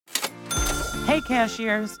Hey,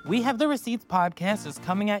 cashiers! We Have the Receipts podcast is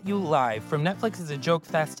coming at you live from Netflix's A Joke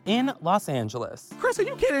Fest in Los Angeles. Chris, are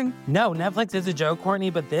you kidding? No, Netflix is a joke, Courtney,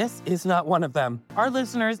 but this is not one of them. Our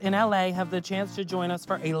listeners in LA have the chance to join us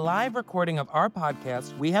for a live recording of our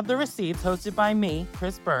podcast, We Have the Receipts, hosted by me,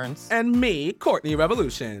 Chris Burns. And me, Courtney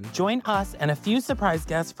Revolution. Join us and a few surprise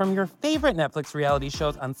guests from your favorite Netflix reality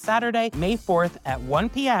shows on Saturday, May 4th at 1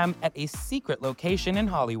 p.m. at a secret location in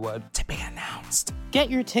Hollywood. To be announced. Get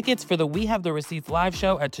your tickets for the We Have the Receipts live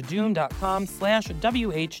show at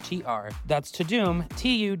tudum.com/WHTR. That's Tudum,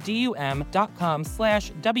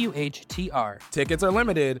 TUDUM.com/WHTR. Tickets are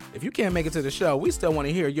limited. If you can't make it to the show, we still want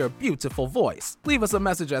to hear your beautiful voice. Leave us a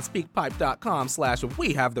message at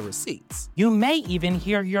speakpipe.com/We Have the Receipts. You may even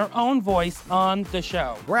hear your own voice on the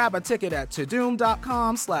show. Grab a ticket at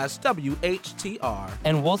tudum.com/WHTR.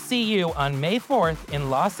 And we'll see you on May 4th in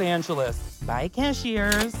Los Angeles. Bye,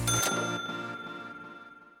 cashiers.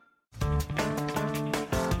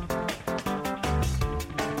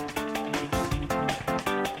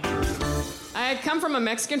 I come from a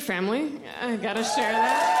Mexican family. I gotta share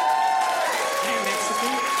that. I'm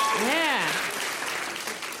Mexican. Yeah.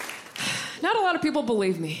 Not a lot of people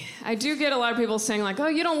believe me. I do get a lot of people saying like, oh,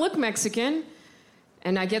 you don't look Mexican.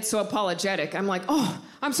 And I get so apologetic. I'm like, oh,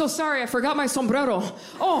 I'm so sorry. I forgot my sombrero.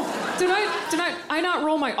 Oh, did I not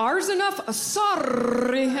roll my R's enough?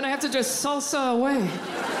 Sorry. And I have to just salsa away.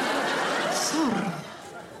 Sorry.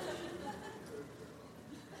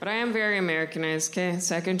 But I am very Americanized, okay?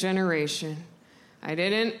 Second generation. I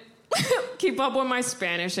didn't keep up with my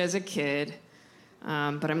Spanish as a kid,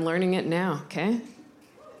 but I'm learning it now, okay?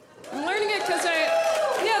 I'm learning it because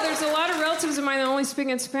there's a lot of relatives of mine that only speak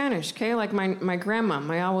in Spanish, okay? Like my grandma,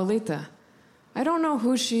 my abuelita. I don't know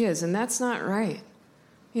who she is, and that's not right.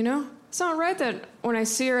 You know? It's not right that when I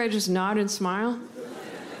see her, I just nod and smile.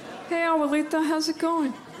 Hey, abuelita, how's it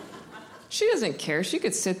going? She doesn't care. She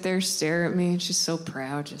could sit there, stare at me, and she's so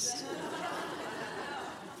proud, just...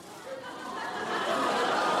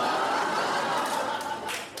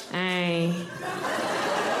 Ay,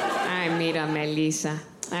 mira, Melissa.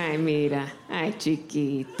 Ay, mira. Ay,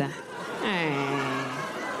 chiquita. Ay,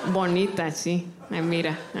 bonita, sí. Ay,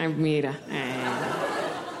 mira. Ay, mira.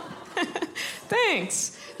 Ay.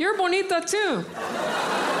 Thanks. You're bonita, too.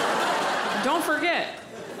 Don't forget.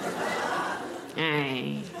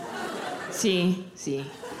 Ay. Sí, sí.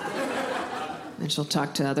 And she'll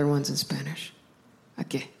talk to other ones in Spanish. ¿A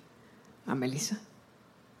qué? ¿A Melissa?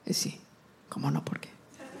 Sí. ¿Cómo no? ¿Por qué?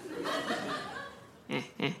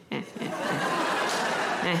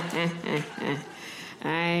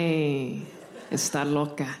 Ay, está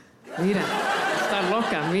loca. Mira, está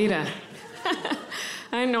loca, mira.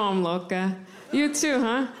 I know I'm loca. You too,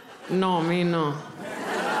 huh? No, me no.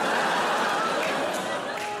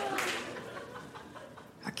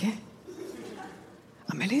 ¿A qué?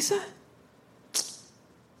 ¿A Melissa?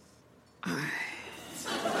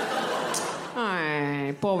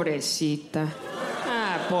 Ay, pobrecita.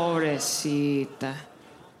 Ah, pobrecita.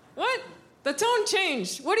 What? The tone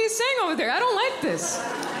changed. What are you saying over there? I don't like this.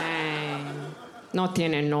 Ay, no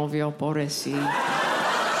tiene novio, pobrecita.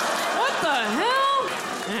 What the hell?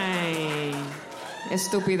 Ay,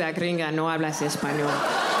 estúpida gringa, no hablas español.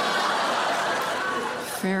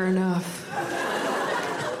 Fair enough.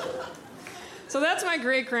 So that's my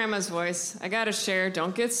great-grandma's voice. I gotta share.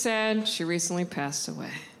 Don't get sad. She recently passed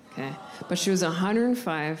away, okay? But she was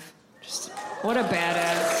 105. Just, what a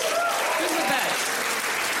badass. She was the best.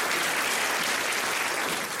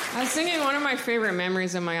 I was thinking one of my favorite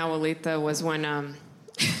memories of my abuelita was when,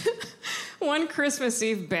 one Christmas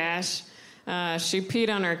Eve bash, she peed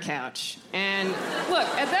on our couch. And look,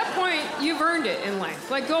 at that point, you've earned it in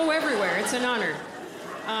life. Like, go everywhere. It's an honor.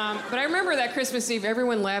 But I remember that Christmas Eve,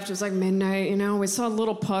 everyone left. It was like midnight, you know. We saw a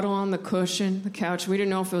little puddle on the cushion, the couch. We didn't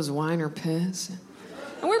know if it was wine or piss. And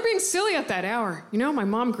we were being silly at that hour. You know, my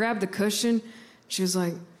mom grabbed the cushion. She was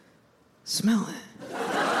like, smell it.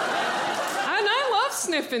 And I love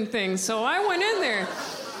sniffing things, so I went in there.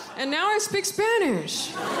 And now I speak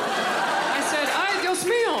Spanish. I said, ay, Dios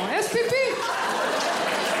mío, es pipí.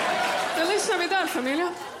 Feliz Navidad,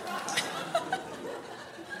 familia.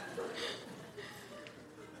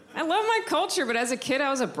 I love my culture, but as a kid,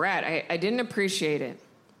 I was a brat. I didn't appreciate it.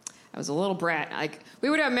 I was a little brat. Like, we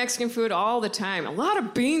would have Mexican food all the time. A lot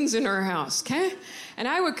of beans in our house, okay? And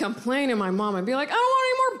I would complain to my mom and be like, I don't want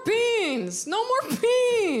any more beans. No more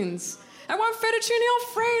beans. I want fettuccine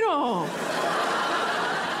Alfredo.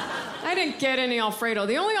 I didn't get any Alfredo.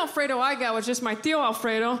 The only Alfredo I got was just my tío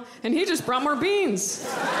Alfredo, and he just brought more beans.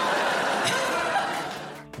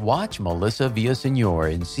 Watch Melissa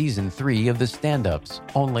Villaseñor in Season 3 of The Stand-Ups,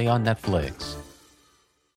 only on Netflix.